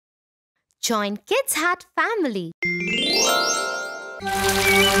Join Kids Hat family.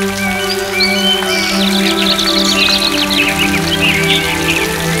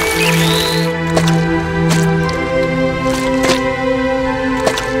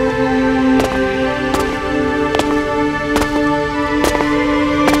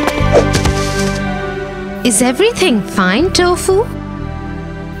 Is everything fine, Tofu?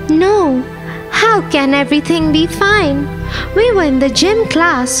 No, how can everything be fine? We were in the gym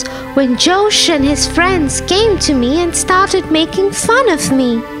class when Josh and his friends came to me and started making fun of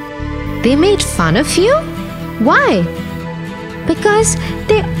me. They made fun of you? Why? Because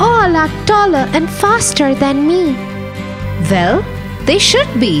they all are taller and faster than me. Well, they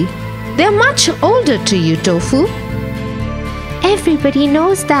should be. They're much older to you, Tofu. Everybody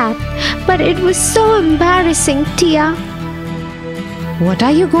knows that, but it was so embarrassing, Tia. What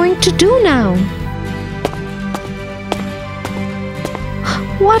are you going to do now?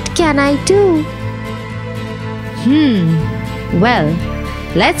 What can I do? Well,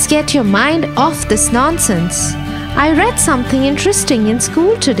 let's get your mind off this nonsense. I read something interesting in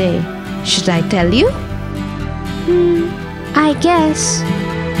school today. Should I tell you? I guess.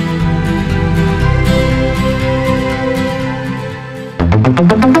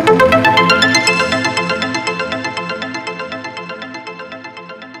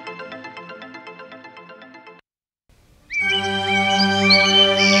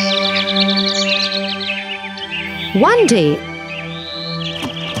 One day,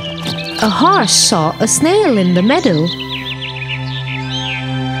 a horse saw a snail in the meadow.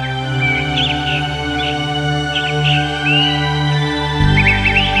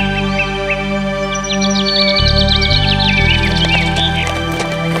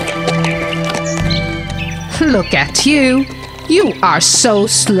 Look at you. You are so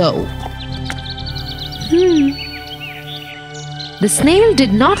slow. The snail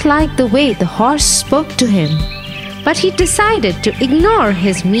did not like the way the horse spoke to him, but he decided to ignore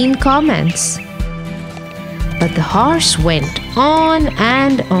his mean comments. But the horse went on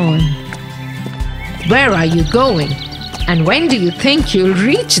and on. Where are you going? And when do you think you'll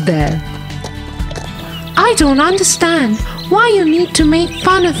reach there? I don't understand why you need to make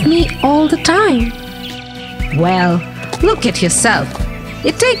fun of me all the time. Well, look at yourself.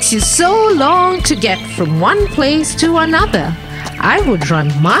 It takes you so long to get from one place to another. I would run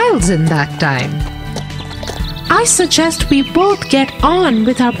miles in that time. I suggest we both get on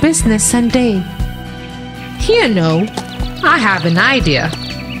with our business and day. You know, I have an idea.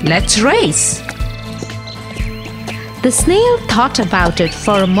 Let's race. The snail thought about it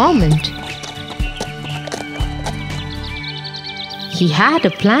for a moment. He had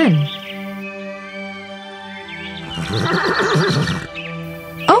a plan.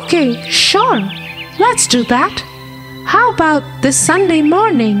 Okay, sure. Let's do that. How about this Sunday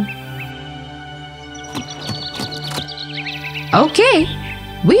morning? Okay,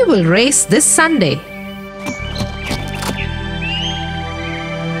 we will race this Sunday.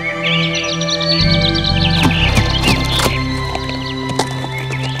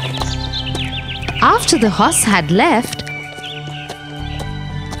 After the horse had left,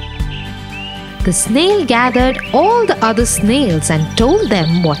 the snail gathered all the other snails and told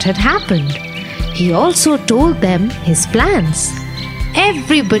them what had happened. He also told them his plans.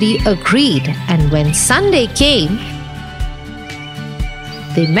 Everybody agreed, and when Sunday came,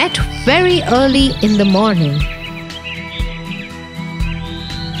 they met very early in the morning.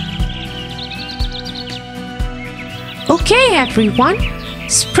 Okay, everyone,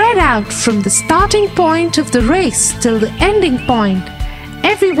 spread out from the starting point of the race till the ending point.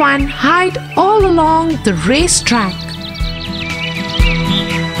 Everyone hide all along the racetrack.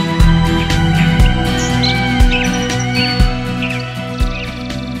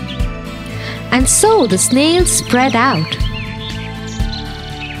 And so the snails spread out.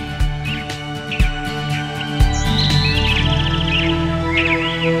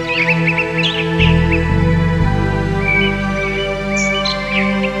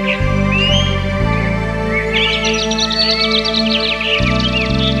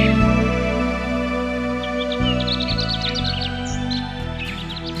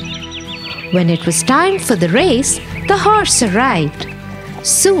 When it was time for the race, the horse arrived.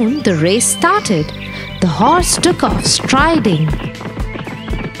 Soon the race started. The horse took off striding.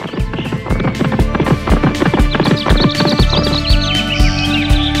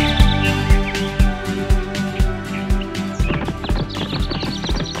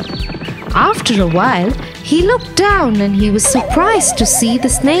 After a while, he looked down and he was surprised to see the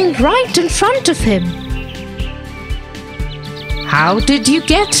snail right in front of him. How did you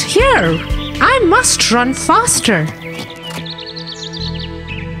get here? I must run faster.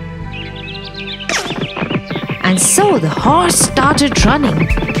 and so the horse started running.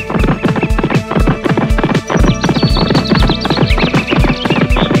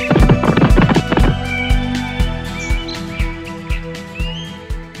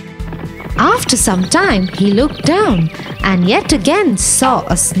 After some time, he looked down and yet again saw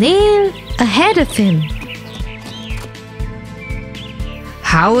a snail ahead of him.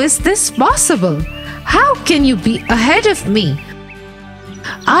 How is this possible? How can you be ahead of me?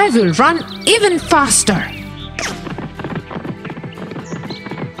 I will run even faster.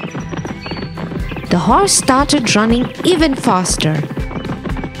 The horse started running even faster.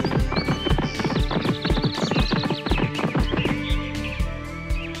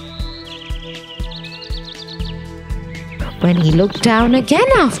 When he looked down again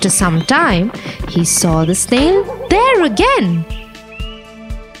after some time, he saw the snail there again.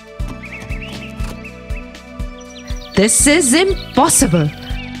 This is impossible.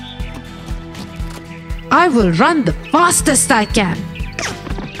 I will run the fastest I can.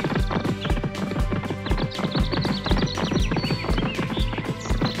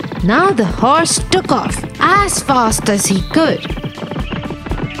 Now the horse took off as fast as he could.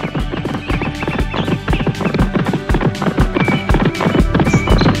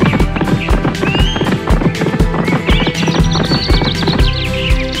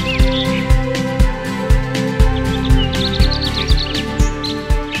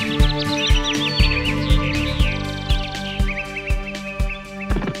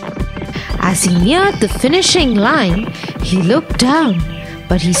 As he neared the finishing line, he looked down,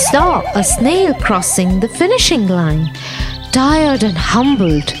 but he saw a snail crossing the finishing line. Tired and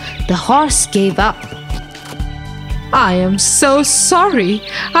humbled, the horse gave up. I am so sorry.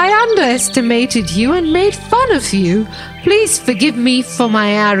 I underestimated you and made fun of you. Please forgive me for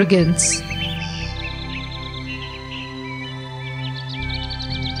my arrogance.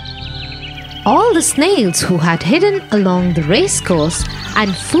 All the snails who had hidden along the racecourse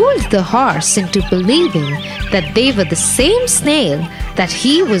and fooled the horse into believing that they were the same snail that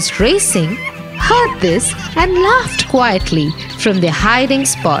he was racing heard this and laughed quietly from their hiding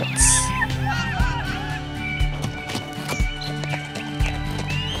spots.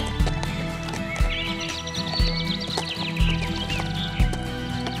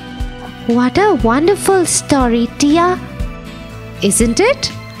 What a wonderful story, Tia! Isn't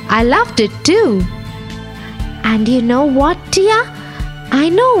it? I loved it too. And you know what, Tia? I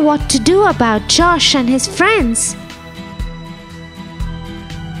know what to do about Josh and his friends.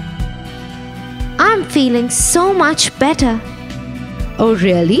 I'm feeling so much better. Oh,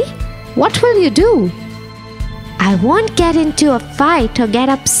 really? What will you do? I won't get into a fight or get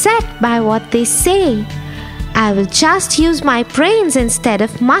upset by what they say. I will just use my brains instead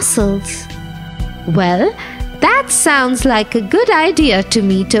of muscles. Well, that sounds like a good idea to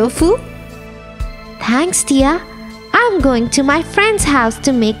me, Tofu. Thanks, Tia. I'm going to my friend's house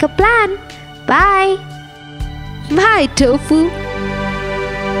to make a plan. Bye. Bye, Tofu.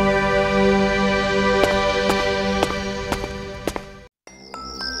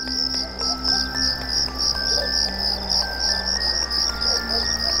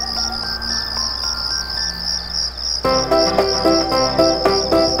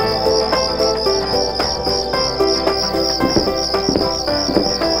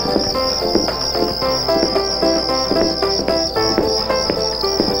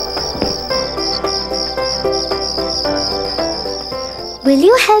 Will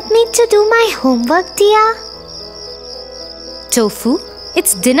you help me to do my homework, Tia? Tofu,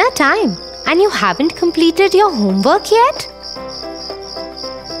 it's dinner time and you haven't completed your homework yet?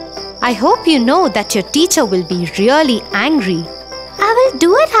 I hope you know that your teacher will be really angry. I will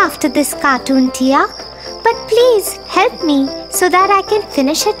do it after this cartoon, Tia. But please help me so that I can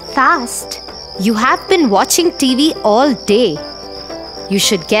finish it fast. You have been watching TV all day. You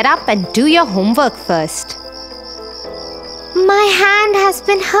should get up and do your homework first. My hand has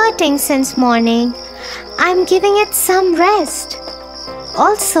been hurting since morning. I'm giving it some rest.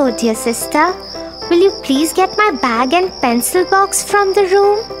 Also, dear sister, will you please get my bag and pencil box from the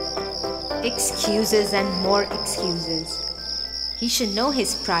room? Excuses and more excuses. He should know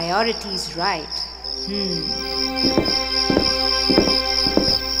his priorities right.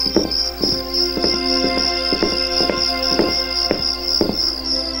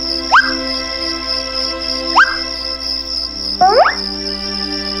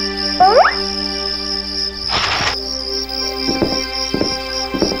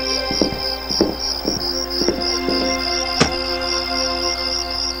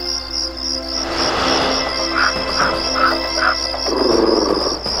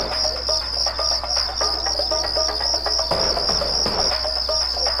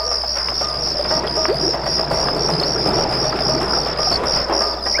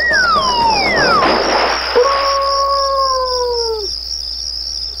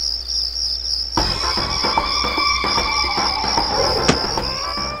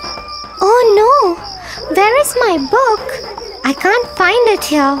 Where is my book? I can't find it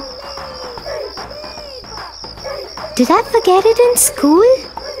here. Did I forget it in school?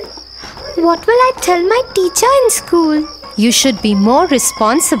 What will I tell my teacher in school? You should be more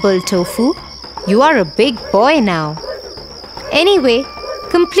responsible, Tofu. You are a big boy now. Anyway,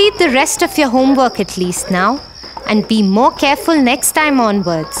 complete the rest of your homework at least now, and be more careful next time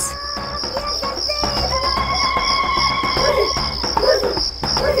onwards.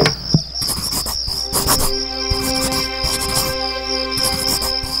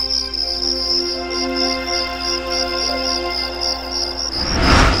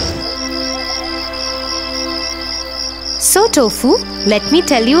 So, Tofu, let me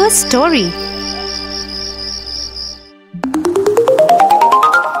tell you a story.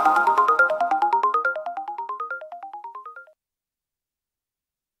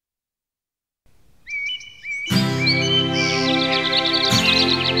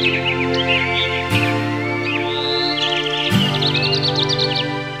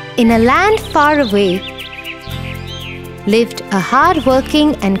 In a land far away lived a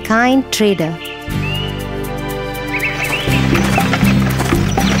hard-working and kind trader.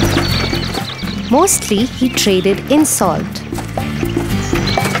 Mostly he traded in salt.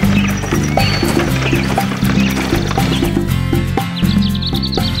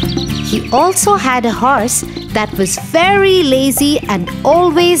 He also had a horse that was very lazy and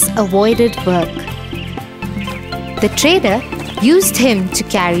always avoided work. The trader used him to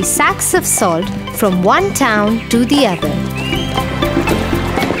carry sacks of salt from one town to the other.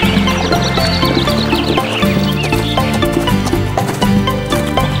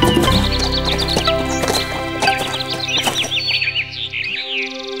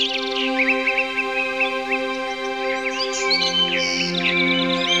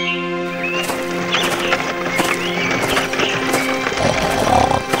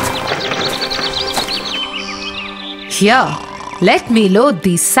 Here, let me load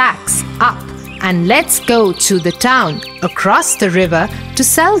these sacks up and let's go to the town across the river to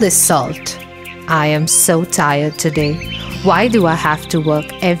sell this salt. I am so tired today. Why do I have to work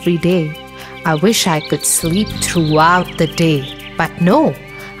every day? I wish I could sleep throughout the day. But no,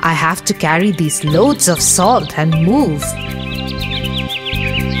 I have to carry these loads of salt and move.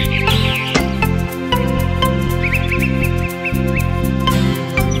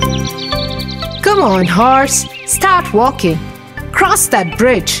 Come on, horse. Start walking. Cross that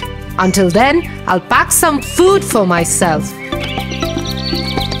bridge. Until then, I'll pack some food for myself.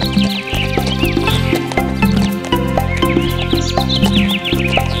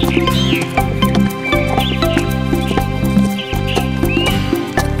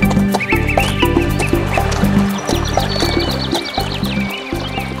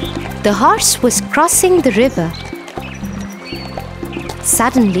 The horse was crossing the river.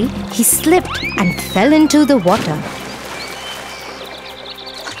 Suddenly, he slipped and fell into the water.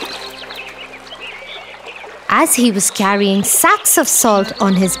 As he was carrying sacks of salt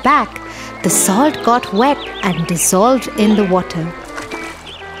on his back, the salt got wet and dissolved in the water.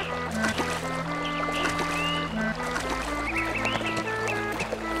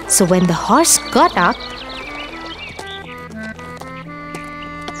 So when the horse got up,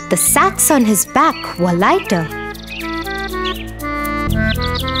 the sacks on his back were lighter.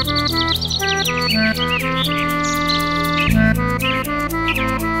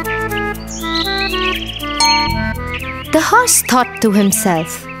 The horse thought to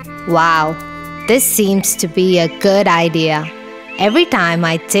himself, "Wow, this seems to be a good idea. Every time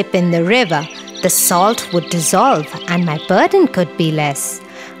I dip in the river, the salt would dissolve and my burden could be less.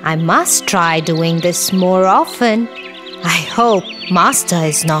 I must try doing this more often. I hope Master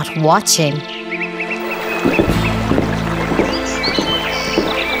is not watching."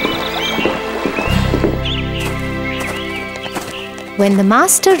 When the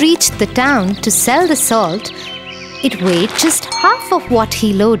master reached the town to sell the salt, it weighed just half of what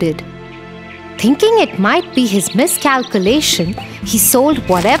he loaded. Thinking it might be his miscalculation, he sold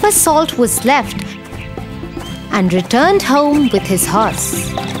whatever salt was left and returned home with his horse.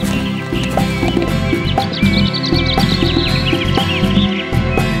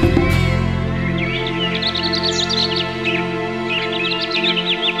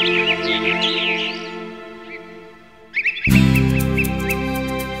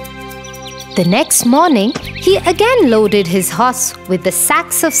 The next morning, he again loaded his horse with the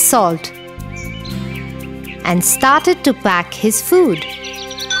sacks of salt and started to pack his food.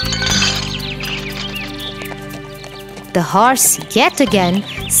 The horse yet again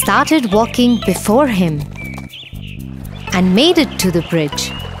started walking before him and made it to the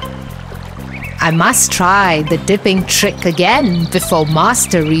bridge. I must try the dipping trick again before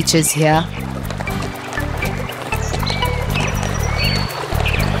Master reaches here.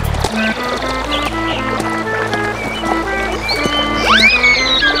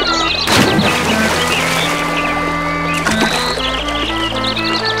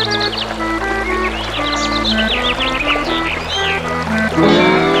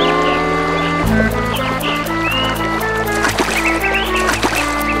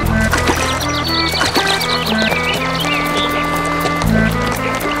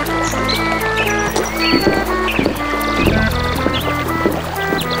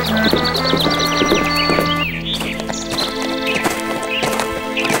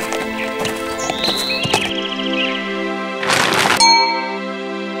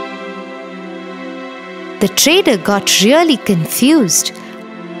 The trader got really confused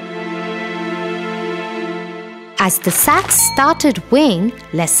as the sacks started weighing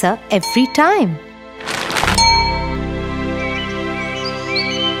lesser every time.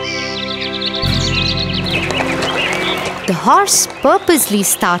 The horse purposely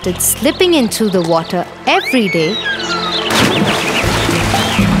started slipping into the water every day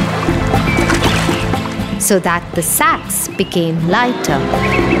so that the sacks became lighter.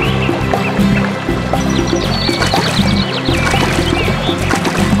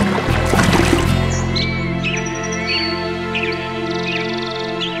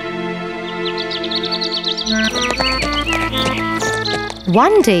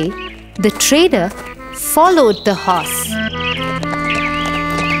 One day, the trader followed the horse.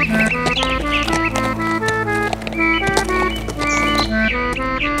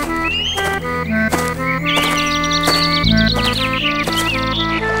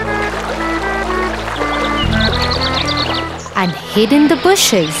 And hid in the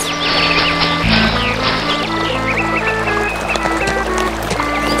bushes.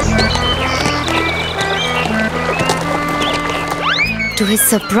 To his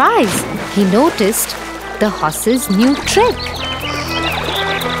surprise, he noticed the horse's new trick.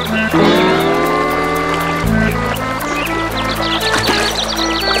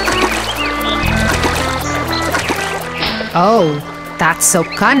 Oh, that's so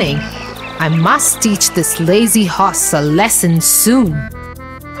cunning. I must teach this lazy horse a lesson soon.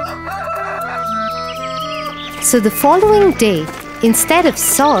 So the following day, instead of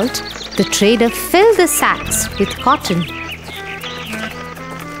salt, the trader filled the sacks with cotton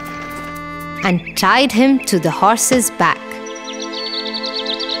and tied him to the horse's back.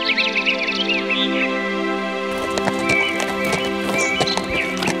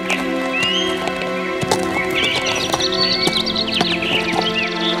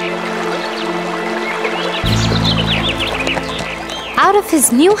 Out of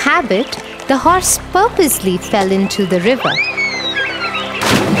his new habit, the horse purposely fell into the river.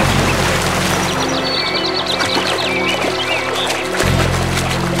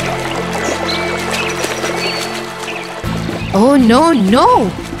 Oh no, no!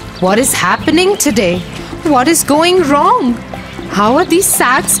 What is happening today? What is going wrong? How are these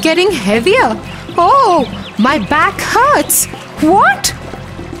sacks getting heavier? Oh, my back hurts! What?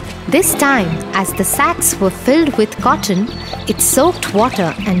 This time, as the sacks were filled with cotton, it soaked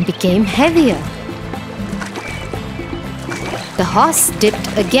water and became heavier. The horse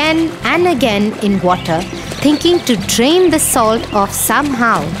dipped again and again in water, thinking to drain the salt off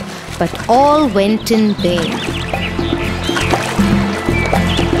somehow, but all went in vain.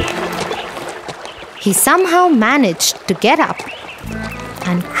 He somehow managed to get up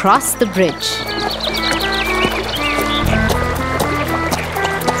and cross the bridge.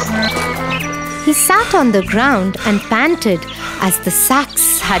 He sat on the ground and panted as the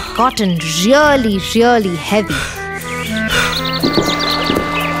sacks had gotten really, really heavy.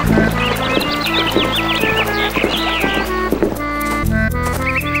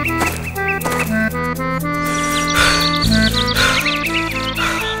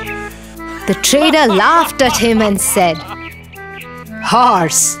 The trader laughed at him and said,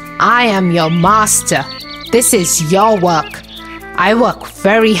 Horse, I am your master. This is your work. I work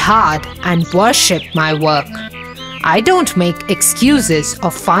very hard and worship my work. I don't make excuses or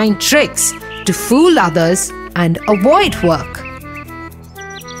find tricks to fool others and avoid work.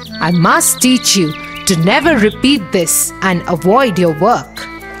 I must teach you to never repeat this and avoid your work.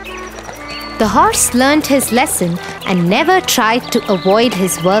 The horse learned his lesson and never tried to avoid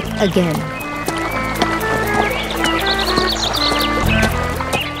his work again.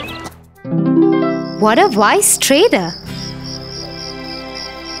 What a wise trader!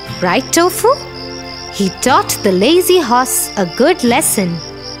 Right, Tofu? He taught the lazy horse a good lesson.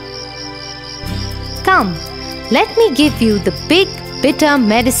 Come, let me give you the big bitter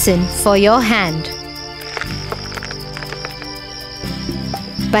medicine for your hand.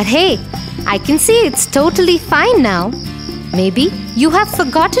 But hey, I can see it's totally fine now. Maybe you have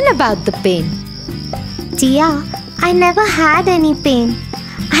forgotten about the pain. Tia, I never had any pain.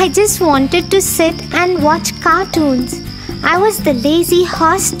 I just wanted to sit and watch cartoons. I was the lazy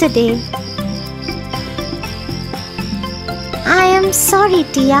horse today. I am sorry,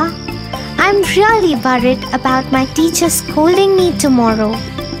 Tia. I'm really worried about my teacher scolding me tomorrow.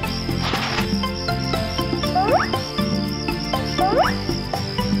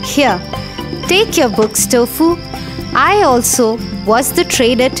 Here, take your books, Tofu. I also was the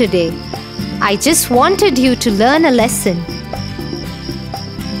trader today. I just wanted you to learn a lesson.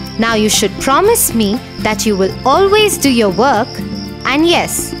 Now you should promise me that you will always do your work, and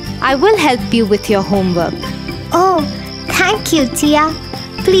yes, I will help you with your homework. Oh, thank you, Tia.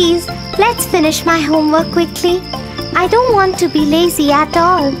 Please, let's finish my homework quickly. I don't want to be lazy at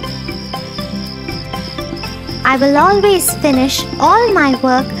all. I will always finish all my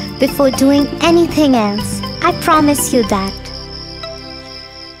work before doing anything else. I promise you that.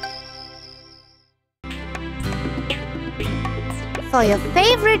 For your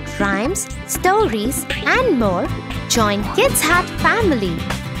favorite rhymes, stories and more, join Kids Hat family.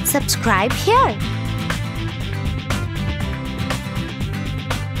 Subscribe here.